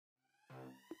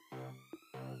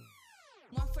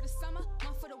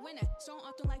for the winner. So I'm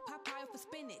often like Popeye for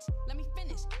spinach. Let me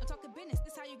finish. I'm talking business.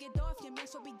 This how you get off your man,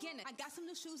 so beginner. I got some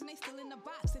new shoes and they still in the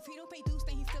box. If he don't pay dues,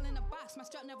 then he's still in the box. My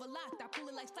strap never locked. I pull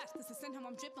it like flash. Cause it's in him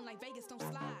I'm dripping like Vegas. Don't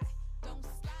slide. Don't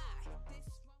slide.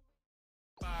 This wrong.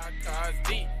 5 cars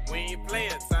deep, we ain't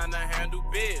playing, time to handle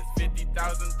biz.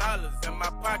 $50,000 in my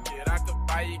pocket, I could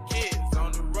buy your kids.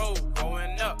 On the road,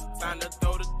 going up, time to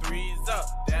throw the threes up.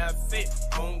 That's it,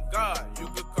 on God, you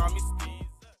could call me Steve.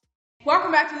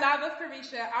 Welcome back to Live with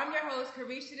Carisha. I'm your host,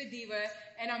 Carisha the Diva,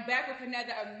 and I'm back with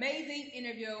another amazing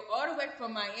interview all the way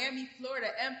from Miami, Florida,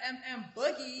 MMM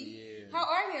Boogie. Yeah. How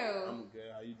are you? I'm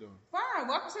good. How you doing? Fine.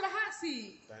 Welcome to the hot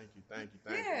seat. Thank you.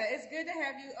 Yeah, it's good to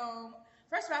have you.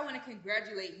 First of all, I want to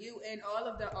congratulate you and all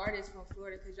of the artists from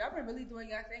Florida because y'all been really doing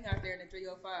your thing out there in the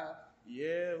 305.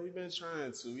 Yeah, we've been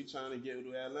trying to. We trying to get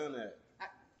to Atlanta.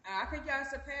 I think y'all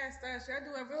surpassed us. Y'all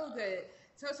doing real good.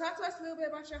 So talk to us a little bit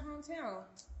about your hometown.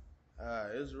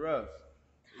 It's rough.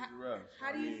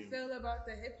 How do you feel about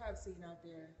the hip hop scene out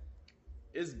there?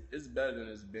 It's better than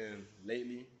it's been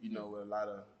lately. You know, with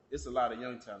it's a lot of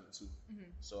young talent too. Mm-hmm.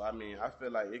 So I mean, I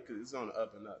feel like it's on the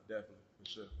up and up, definitely. For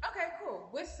sure. Okay, cool.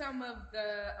 What's some of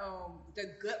the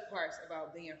good parts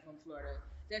about being from Florida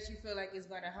that you feel like is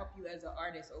going to help you as an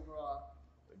artist overall?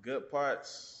 The good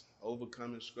parts,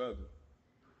 overcoming struggle.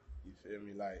 You feel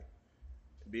me? Like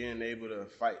being able to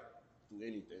fight through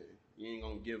anything. You ain't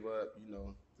gonna give up. You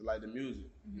know, like the music.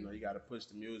 Mm-hmm. You know, you got to push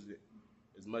the music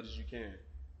as much as you can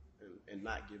and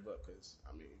not give up. Cause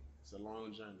I mean, it's a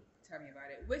long journey. Tell me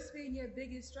about it. What's been your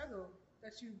biggest struggle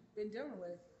that you've been dealing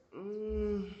with?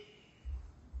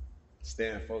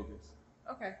 Staying focused.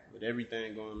 Okay. With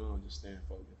everything going on, just staying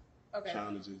focused. Okay.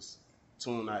 Trying to just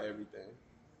tune out everything.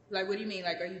 Like, what do you mean?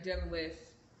 Like, are you dealing with,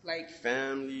 like...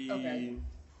 Family, okay.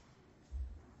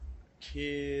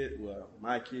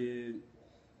 My kid,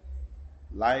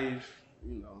 life,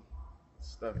 you know,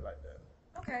 stuff like that.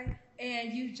 Okay.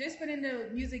 And you've just been in the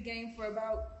music game for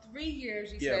about 3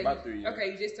 years, you said? Yeah, about 3 years.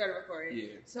 Okay, you just started recording.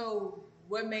 Yeah. So,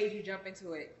 what made you jump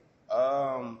into it?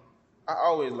 I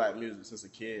always liked music since a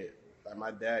kid. Like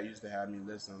my dad used to have me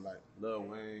listen like Lil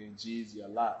Wayne, Jeezy a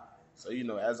lot. So, you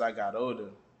know, as I got older,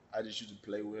 I just used to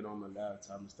play with it on my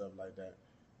laptop and stuff like that.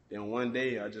 Then one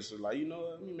day I just was like, you know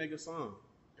what, let me make a song.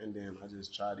 And then I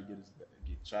just tried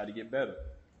to get better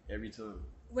every time.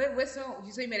 What song?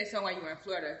 You say you made a song while you were in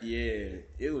Florida? Yeah,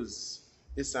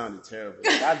 it sounded terrible.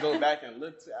 I go back and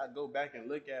look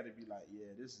at it and be like, yeah,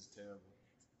 this is terrible.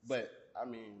 But I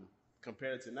mean,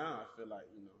 compared to now, I feel like,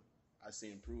 you know, I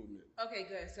see improvement. Okay,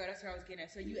 good. So that's what I was getting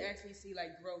at. So you actually see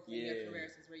like growth in your career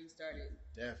since where you started.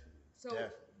 Definitely. So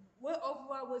what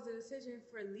overall was the decision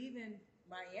for leaving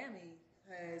Miami?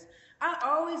 Because I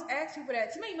always ask people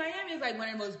that. To me, Miami is like one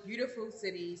of the most beautiful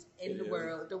cities in the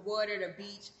world. The water, the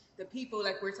beach, the people,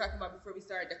 like we were talking about before we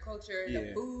started, the culture,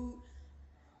 the food.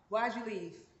 Why'd you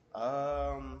leave?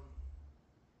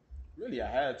 Really,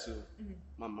 I had to. Mm-hmm.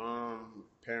 My mom,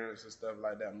 parents, and stuff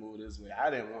like that moved this way.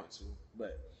 I didn't want to,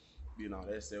 but you know,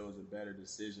 they said it was a better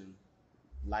decision,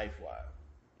 life-wise.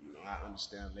 You know, I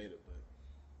understand later, but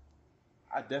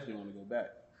I definitely want to go back.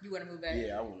 You want to move back?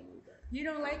 Yeah, I want to move back. You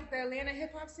don't like the Atlanta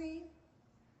hip-hop scene?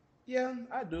 Yeah,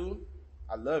 I do.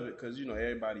 I love it because, you know,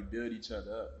 everybody build each other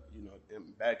up. You know,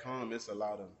 and back home, it's a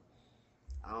lot of,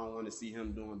 I don't want to see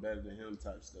him doing better than him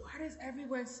type stuff. Why does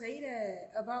everyone say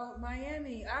that about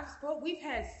Miami? We've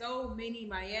had so many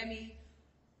Miami,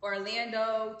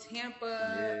 Orlando,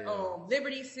 Tampa,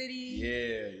 Liberty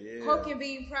City, Coke and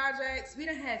Bean Projects. We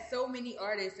done had so many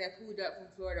artists that pulled up from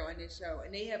Florida on this show,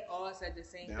 and they have all said the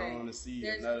same thing. They don't want to see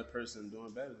another person doing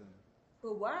better than them.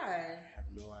 But why? I have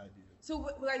no idea. So,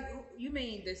 like, you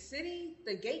mean the city,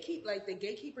 the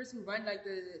gatekeepers who run like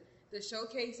the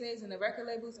showcases and the record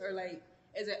labels, or like,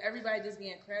 is it everybody just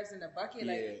being crabs in the bucket?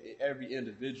 Yeah, like, every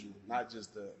individual, not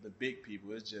just the big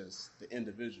people. It's just the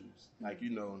individuals. Mm-hmm. Like,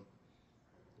 you know,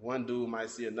 one dude might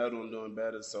see another one doing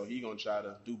better, so he gonna try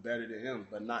to do better than him,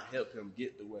 but not help him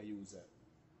get to where he was at.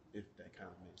 If that kind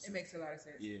of makes sense. It makes a lot of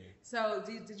sense. Yeah. So,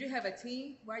 did you have a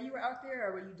team while you were out there,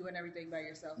 or were you doing everything by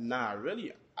yourself? Nah,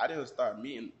 really, I didn't start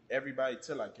meeting everybody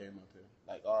till I came up here.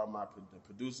 Like all the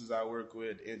producers I work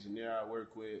with, the engineer I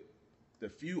work with, the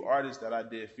few artists that I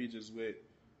did features with,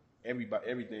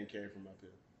 everything came from up here,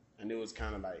 and it was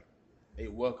kind of like they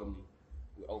welcomed me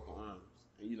with open arms,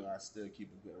 and you know I still keep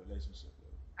a good relationship with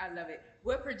them. I love it.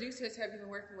 What producers have you been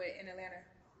working with in Atlanta?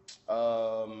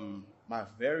 My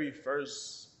very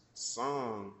first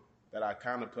song that I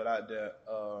kind of put out there,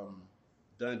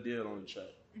 Done Deal on the track.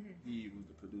 Mm-hmm. He was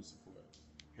the producer for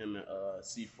it. Him and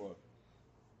C4,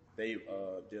 they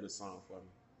did a song for me.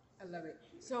 I love it.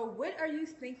 So what are you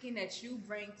thinking that you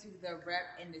bring to the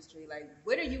rap industry? Like,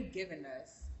 what are you giving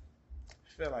us?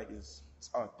 I feel like it's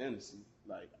authenticity.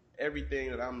 Like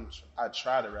everything that I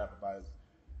try to rap about is,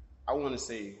 I want to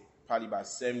say probably about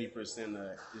 70% of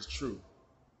it is true.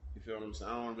 You feel what I'm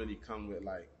saying? I don't really come with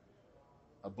like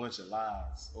a bunch of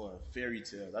lies or fairy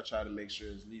tales. I try to make sure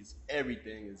at least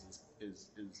everything is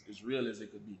as real as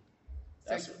it could be.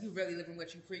 That's so you really living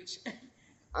what you preach.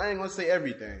 I ain't gonna say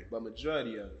everything, but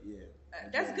majority of it, yeah.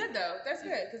 That's good though. That's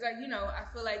good because I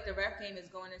feel like the rap game is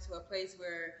going into a place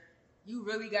where you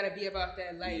really got to be about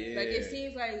that life. Yeah. Like it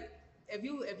seems like if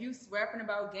you rapping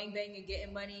about gangbanging,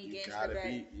 getting money, getting to the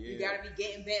bag, you gotta be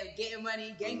getting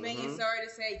money, gangbanging. Sorry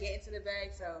to say, getting to the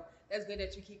bag. So that's good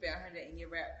that you keep it 100 in your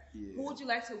rap. Yeah. Who would you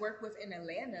like to work with in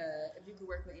Atlanta? If you could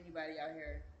work with anybody out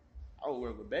here, I would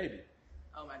work with Baby.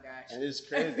 Oh my gosh! And it's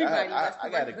crazy. I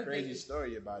got a crazy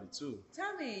story about it too.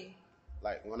 Tell me.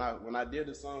 Like when I did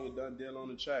the song with Dun Deal on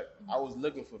the track, I was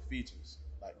looking for features.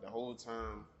 Like the whole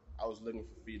time, I was looking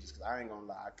for features because I ain't gonna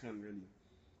lie, I couldn't really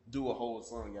do a whole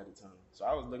song at a time. So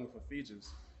I was looking for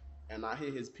features, and I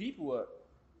hit his people up,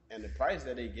 and the price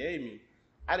that they gave me,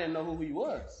 I didn't know who he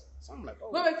was. So I'm like,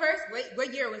 oh. Wait, first,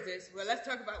 what year was this? Well, let's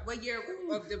talk about what year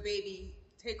of the Baby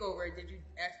takeover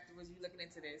was you looking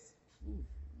into this?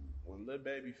 When Lil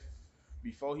Baby,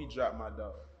 before he dropped My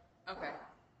Dog. Okay.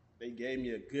 They gave me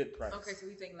a good price. Okay, so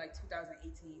we think like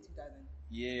 2018, 2000.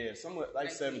 Yeah, somewhere like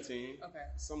 17. Okay.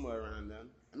 Somewhere around then.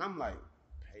 And I'm like,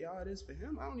 pay all this for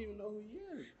him? I don't even know who he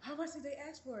is. How much did they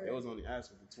ask for it? It was only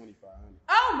asking for $2,500.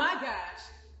 Oh my gosh.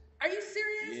 Are you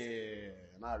serious? Yeah,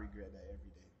 and I regret that every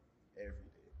day.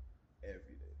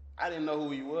 I didn't know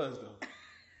who he was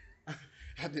though.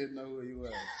 I didn't know who he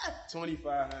was.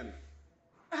 $2,500.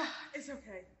 It's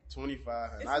okay.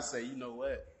 $2,500. I say, you know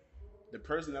what? The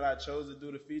person that I chose to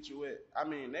do the feature with, I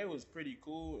mean, they was pretty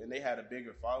cool and they had a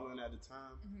bigger following at the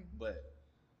time, but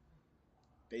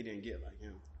they didn't get like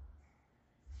him.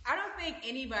 I don't think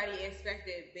anybody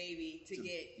expected Baby to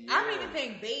get. Yeah. I don't even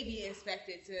think Baby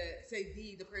expected to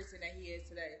be the person that he is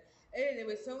today. And there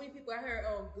was so many people. I heard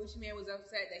Gucci Mane was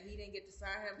upset that he didn't get to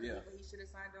sign him, but he should have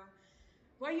signed him.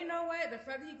 Well, you know what? The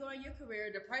further you go in your career,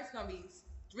 the price gonna be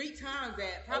 3 times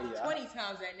that, probably 20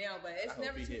 times that now. But it's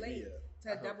never too late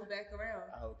to double back around.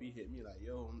 I hope he hit me like,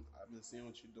 yo, I've been seeing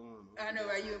what you're doing. I know,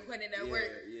 right? You were putting in that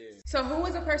work. Yeah. So who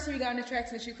was the person you got on the track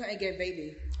since you couldn't get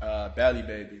Baby? Bally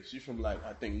Baby. She's from like,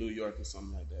 I think New York or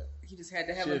something like that. You just had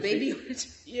to have a baby.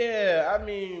 Yeah, I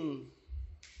mean,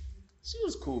 she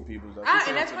was cool people. Though.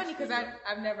 And that's funny because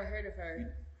I've never heard of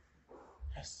her.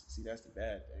 That's the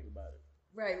bad thing about it.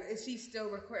 Right. Is she still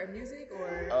recording music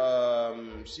or?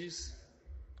 She's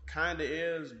kind of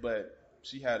is, but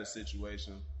she had a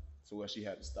situation to where she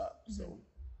had to stop. So,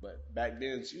 but back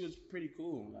then she was pretty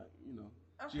cool. Like, you know,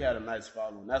 she had a nice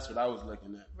following. That's what I was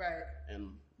looking at. Right.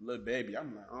 And Lil Baby,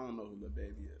 I'm like, I don't know who Lil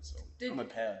Baby is, so I'm gonna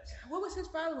pass. What was his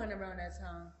following around that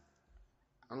time?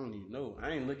 I don't even know. I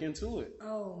ain't look into it.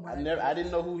 Oh my! I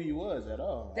didn't know who he was at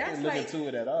all. I didn't look into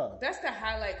it at all. That's the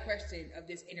highlight question of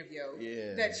this interview.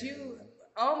 Yeah. That you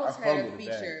almost had a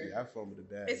feature. Yeah, I fumbled the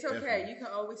bag. It's okay. Definitely. You can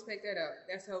always pick that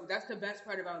up. That's the best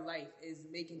part about life is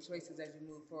making choices as you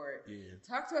move forward. Yeah.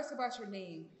 Talk to us about your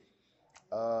name.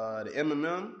 The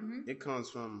MMM, it comes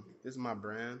from, it's my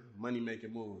brand, Money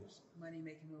Making Moves. Money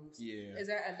Making Moves. Yeah. Is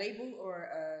that a label or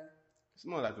a? It's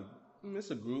more like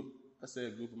it's a group. I say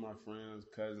a group of my friends,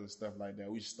 cousins, stuff like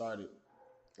that. We started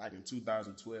like in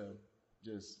 2012.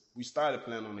 We started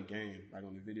playing on the game, like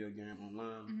on the video game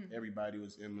online. Everybody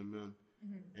was MMM.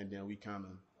 And then we kind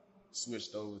of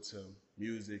switched over to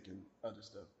music and other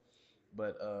stuff.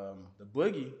 But the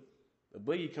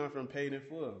Boogie come from Paid in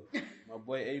Full. My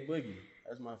boy A Boogie.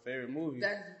 That's my favorite movie.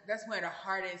 That's one of the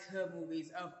hardest hood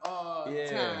movies of all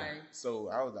time. So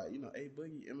I was like, A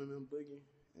Boogie, MMM Boogie,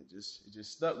 and it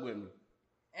just stuck with me.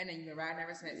 And then you've been riding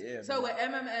ever since. Yeah. So with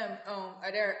MMM,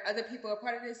 are there other people a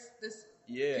part of this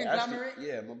conglomerate?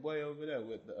 Actually, my boy over there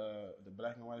with the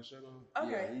black and white shirt on.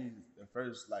 Okay. Yeah, he's the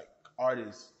first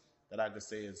artist that I could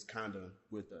say is kind of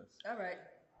with us. All right.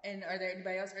 And are there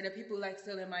anybody else? Are there people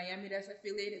still in Miami that's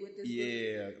affiliated with this?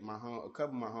 Yeah, a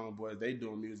couple of my homeboys, they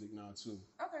doing music now too.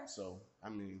 Okay. So, I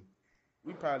mean,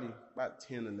 we probably about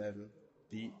 10, 11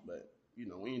 deep, but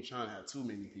we ain't trying to have too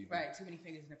many people. Right, too many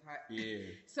fingers in the pot.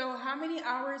 Yeah. So how many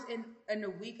hours in a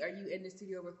week are you in the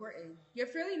studio recording? You're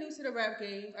fairly new to the rap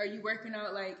game. Are you working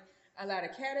out a lot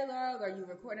of catalog? Are you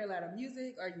recording a lot of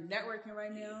music? Are you networking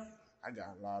right now? I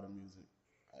got a lot of music.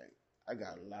 I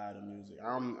got a lot of music.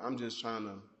 I'm just trying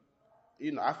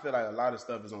to, I feel like a lot of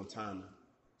stuff is on timing.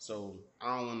 So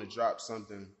I don't want to drop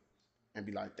something and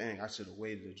be like, dang, I should have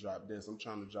waited to drop this. I'm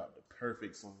trying to drop the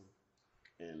perfect song.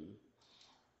 and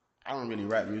I don't really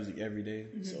rap music every day,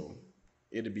 so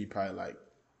it'll be probably like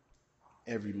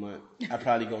every month. I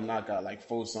probably go knock out like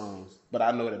 4 songs, but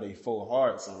I know that they 4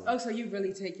 hard songs. Oh, so you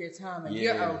really take your time, and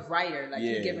you're a writer, like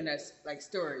you're giving us like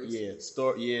stories. Yeah,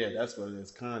 that's what it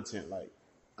is. Content. Like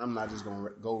I'm not just gonna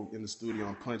go in the studio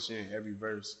and punch in every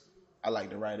verse. I like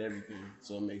to write everything,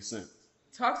 so it makes sense.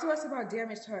 Talk to us about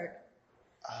Damaged Heart.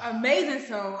 Amazing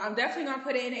song. I'm definitely gonna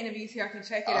put it in the interview so y'all can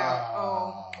check it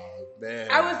out. Man.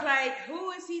 I was like,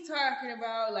 who is he talking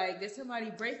about? Like, did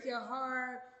somebody break your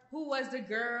heart? Who was the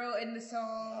girl in the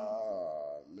song?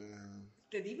 Oh man.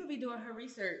 Did Diva be doing her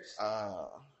research? I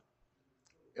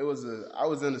was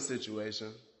in a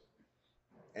situation,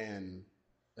 and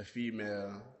a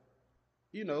female,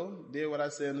 did what I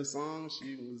said in the song.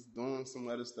 She was doing some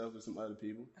other stuff with some other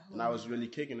people, and I was really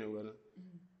kicking it with her.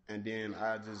 And then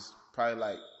I just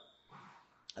probably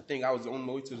I think I was on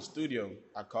my way to the studio.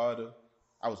 I called her.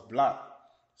 I was blocked.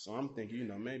 So I'm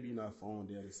thinking, maybe her phone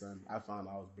dead or something. I found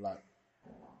out I was blocked.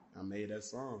 I made that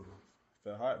song.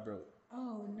 Felt heartbroken.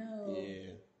 Oh, no.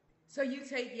 Yeah. So you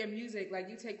take your music, like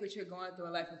you take what you're going through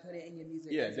in life and put it in your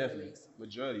music? Yeah, definitely.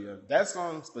 Majority of it. That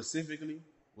song specifically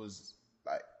was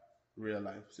like real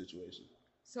life situation.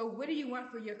 So what do you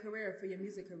want for your career, for your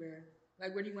music career?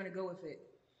 Like, where do you want to go with it?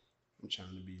 I'm trying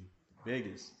to be the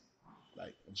biggest.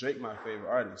 Like, Drake my favorite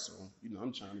artist, so,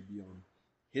 I'm trying to be on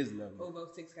his level. Ovo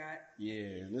 6 God.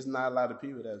 Yeah, and there's not a lot of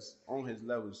people that's on his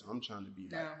level, so I'm trying to be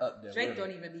up there. Drake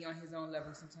don't even be on his own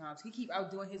level sometimes. He keep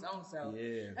outdoing his own self.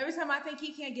 Yeah. Every time I think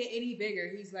he can't get any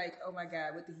bigger, he's like, oh my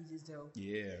God, what did he just do?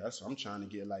 Yeah, that's what I'm trying to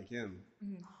get like him.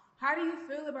 Mm-hmm. How do you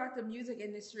feel about the music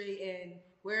industry and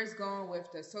where it's going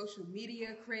with the social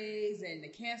media craze and the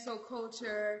cancel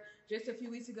culture? Just a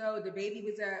few weeks ago, DaBaby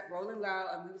was at Rolling Loud,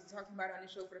 and we was talking about it on the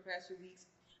show for the past few weeks.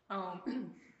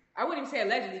 I wouldn't even say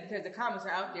allegedly because the comments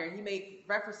are out there. He made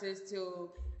references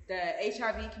to the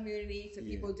HIV community, to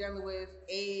people dealing with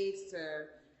AIDS, to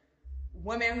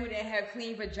women who didn't have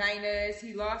clean vaginas.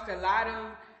 He lost a lot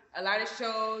of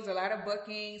shows, a lot of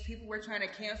bookings. People were trying to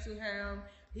cancel him.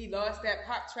 He lost that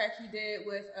pop track he did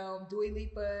with Dua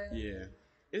Lipa. Yeah,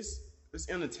 it's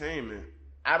entertainment.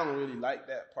 I don't really like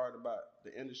that part about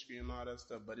the industry and all that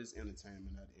stuff, but it's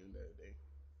entertainment at the end of the day.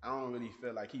 I don't really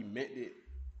feel like he meant it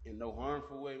in no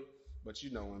harmful way, but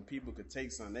when people could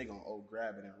take something, they gonna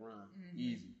grab it and run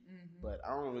easy. But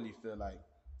I don't really feel like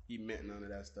he meant none of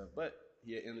that stuff. But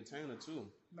he an entertainer too.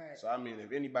 Right. So I mean,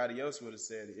 if anybody else would have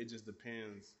said it, it just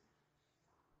depends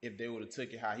if they would have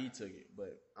took it how he took it.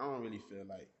 But I don't really feel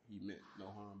like he meant no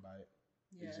harm by it.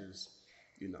 Yeah. It's just,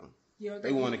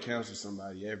 they want to cancel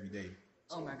somebody every day.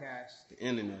 So oh my gosh. The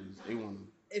internet they want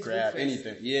to grab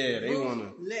anything. Yeah, they want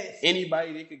to.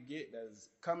 Anybody they could get that's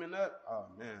coming up, oh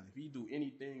man, if he do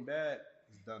anything bad,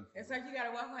 it's done for It's like you got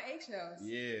to walk on eggshells.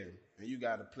 Yeah, and you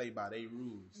got to play by their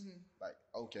rules. Like,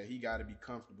 okay, he got to be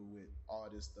comfortable with all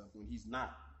this stuff when he's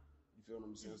not. You feel what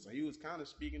I'm saying? So he was kind of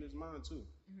speaking his mind too.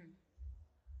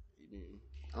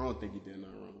 I don't think he did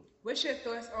nothing wrong. What's your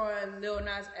thoughts on Lil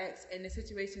Nas X and the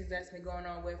situations that's been going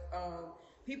on with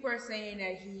people are saying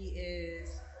that he is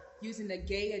using the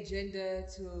gay agenda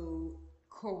to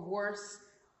coerce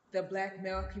the black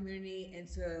male community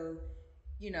into,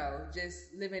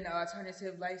 just living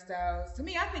alternative lifestyles. To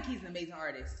me, I think he's an amazing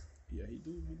artist. Yeah, he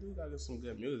do got some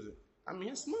good music. I mean,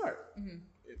 it's smart.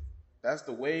 If that's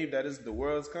the wave that is the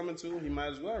world's coming to, he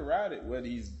might as well ride it, whether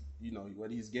he's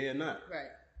gay or not. Right.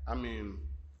 I mean,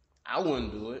 I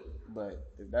wouldn't do it,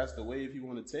 but if that's the wave he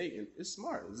want to take, it's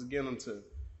smart. It's getting him to.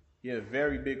 He's a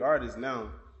very big artist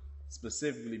now,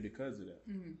 specifically because of that.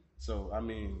 So I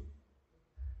mean,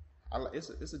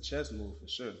 it's a chess move for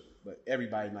sure, but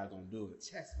everybody's not gonna do it.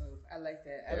 Chess move, I like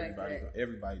that.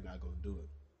 Everybody's not gonna do it.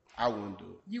 I wouldn't do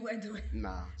it. You wouldn't do it?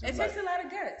 Nah. It takes a lot of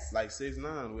guts. Like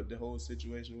 6ix9ine with the whole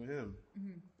situation with him.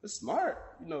 It's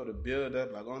smart, to build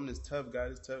up like I'm this tough guy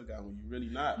when you really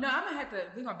not. No,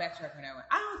 we're gonna backtrack on that one.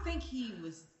 I don't think he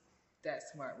was that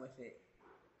smart with it.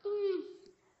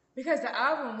 Because the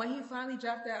album, when he finally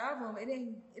dropped that album, it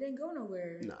didn't go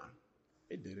nowhere. Nah,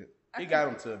 it didn't. He got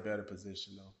him to a better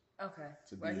position though. Okay.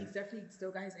 Well, he's definitely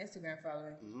still got his Instagram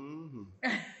following.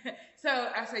 So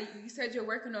you said you're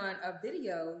working on a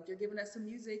video. You're giving us some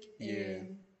music.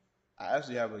 I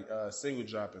actually have a single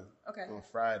dropping on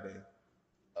Friday.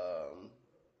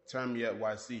 Turn Me Up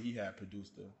YC, he had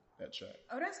produced that track.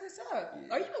 Oh, that's what's up. Yeah.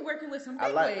 Oh, you've been working with some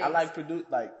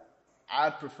big I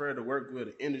prefer to work with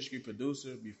an industry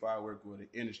producer before I work with an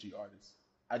industry artist.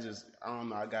 I don't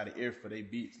know, I got an ear for their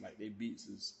beats. Like, their beats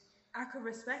is I could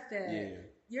respect that. Yeah.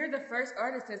 You're the first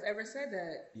artist that's ever said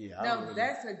that. Yeah. No,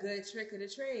 that's a good trick of the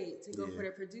trade to go for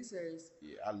the producers.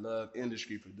 Yeah, I love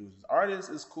industry producers. Artists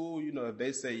is cool, you know, if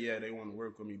they say, yeah, they want to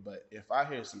work with me. But if I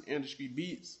hear some industry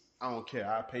beats, I don't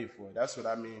care. I pay for it. That's what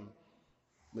I mean.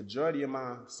 Majority of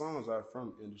my songs are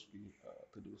from industry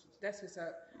producers. That's what's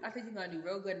up. I think you're going to do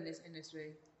real good in this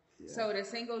industry. Yeah. So the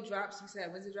single drops, you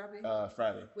said, when's it dropping?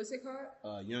 Friday. What's it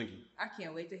called? Youngin. I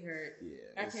can't wait to hear it.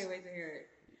 Yeah. I can't wait to hear it.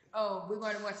 Oh, we're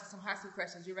going to watch some hot seat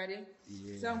questions. You ready?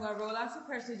 Yeah. So I'm going to roll out some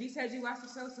questions. You said you watched the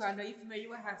show, so I know you're familiar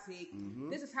with hot seat. Mm-hmm.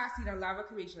 This is hot seat on Live with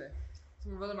Carisha.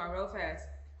 So I'm rolling my real fast.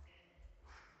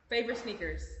 Favorite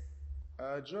sneakers?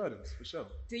 Jordans, for sure.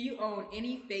 Do you own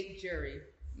any fake jewelry?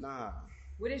 Nah.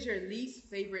 What is your least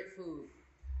favorite food?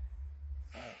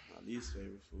 My least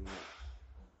favorite food?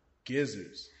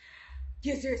 Gizzards.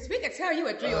 Gizzards. We can tell you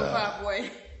a 305 boy.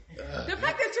 The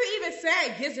fact that you even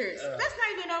said gizzards, that's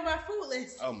not even on my food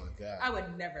list. Oh my God. I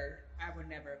would never.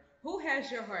 Who has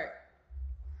your heart?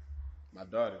 My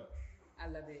daughter. I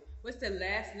love it. What's the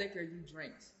last liquor you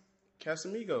drank?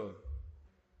 Casamigo.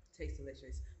 Tastes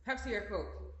delicious. Pepsi or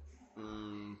Coke?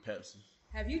 Pepsi.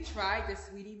 Have you tried the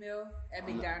Sweetie Meal at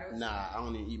McDonald's? Nah, I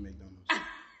don't even eat McDonald's.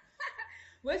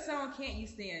 What song can't you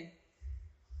stand?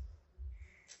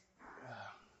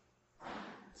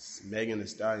 It's Megan Thee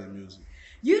Stallion music.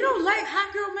 You don't like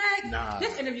Hot Girl Mag? Nah.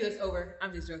 This interview is over.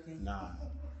 I'm just joking. Nah.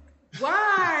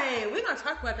 Why? We're going to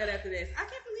talk about that after this. I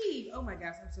can't believe. Oh my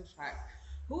gosh, I'm so shocked.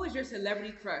 Who is your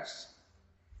celebrity crush?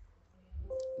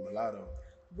 Mulatto.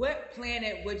 What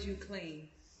planet would you claim?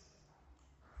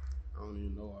 I don't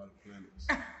even know all the planets.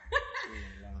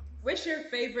 What's your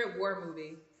favorite war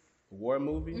movie? War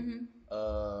movie? Mm-hmm.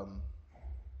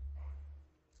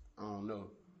 I don't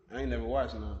know. I ain't never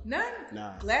watched none. None?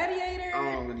 Nah. Gladiator?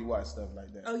 I don't really watch stuff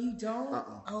like that. Oh, you don't?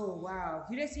 Oh, wow.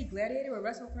 You didn't see Gladiator with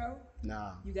Russell Crowe?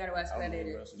 Nah. You gotta watch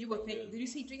Gladiator. You will think. Did you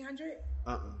see 300?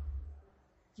 Uh-uh.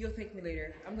 You'll thank me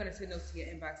later. I'm gonna send those to your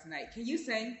inbox tonight. Can you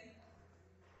sing?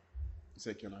 You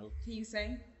said, can I? Can you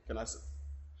sing? Can I sing?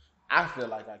 I feel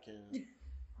like I can.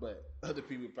 But other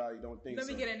people probably don't think so.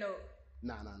 Let me get a note.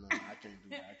 Nah. I can't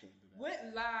do that. What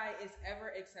lie is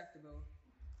ever acceptable?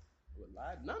 What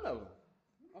lie? None of them.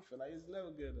 I feel like it's never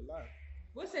good to lie.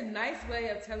 What's a nice way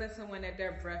of telling someone that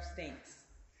their breath stinks?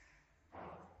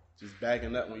 Just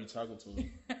backing up when you're talking to them.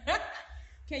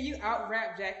 Can you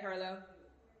out-rap Jack Harlow?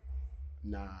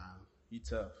 Nah, he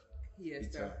tough. He is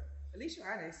He tough. At least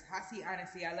you're honest. I see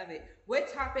honesty. I love it.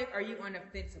 What topic are you on the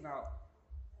fence about?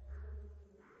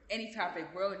 Any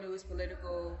topic, world news,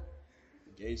 political.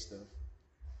 Gay stuff.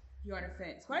 You're on the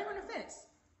fence. Why are you on the fence?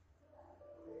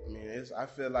 I mean, I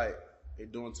feel like they're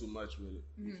doing too much with it.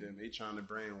 You feel me? They trying to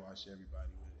brainwash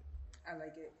everybody with it. I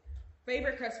like it.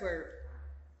 Favorite cuss word?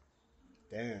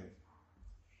 Damn.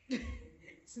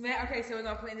 Okay, so we're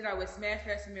gonna plan it out with smash,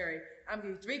 pass, and marry. I'm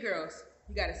gonna give you 3 girls.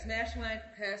 You got to smash one,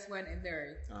 pass one, and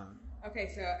marry. Okay,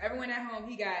 so everyone at home,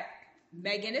 he got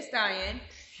Megan Thee Stallion,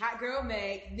 Hot Girl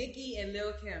Meg, Nicki, and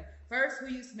Lil Kim. First, who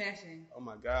you smashing? Oh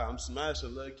my God, I'm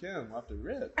smashing Lil Kim off the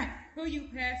rip. Who you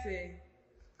passing?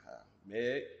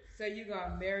 Meg. So you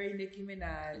gonna marry Nicki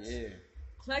Minaj? Yeah.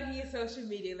 Plugging your social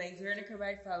media links. Where in the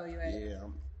correct follow you at? Yeah,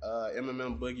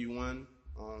 MMM Boogie 1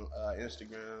 on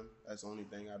Instagram. That's the only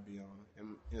thing I be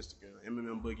on. Instagram.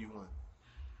 MMM Boogie 1.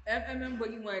 MMM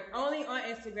Boogie 1. Only on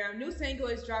Instagram. New single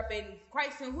is dropping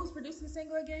quite soon. Who's producing the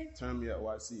single again? Turn Me Up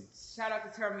YC. Shout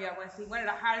out to Turn Me Up YC. One of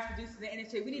the hottest producers in the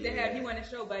industry. We need to have you on the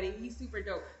show, buddy. He's super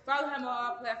dope. Follow him on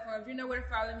all platforms. You know where to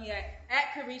follow me at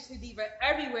Carisha Diva.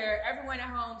 Everywhere. Everyone at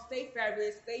home. Stay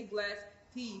fabulous. Stay blessed.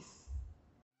 Peace.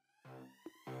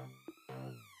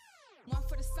 One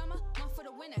for the summer, one for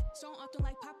the winter. So I'm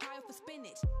like Popeye for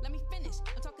spinach. Let me finish.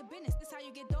 I'm talking business. This how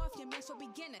you get off your man, so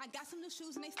beginner. I got some new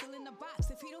shoes and they still in the box.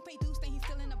 If he don't pay dues, then he's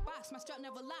still in the box. My strap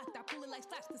never locked. I pull it like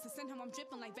flash. Cause to send him, I'm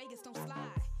dripping like Vegas don't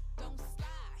slide.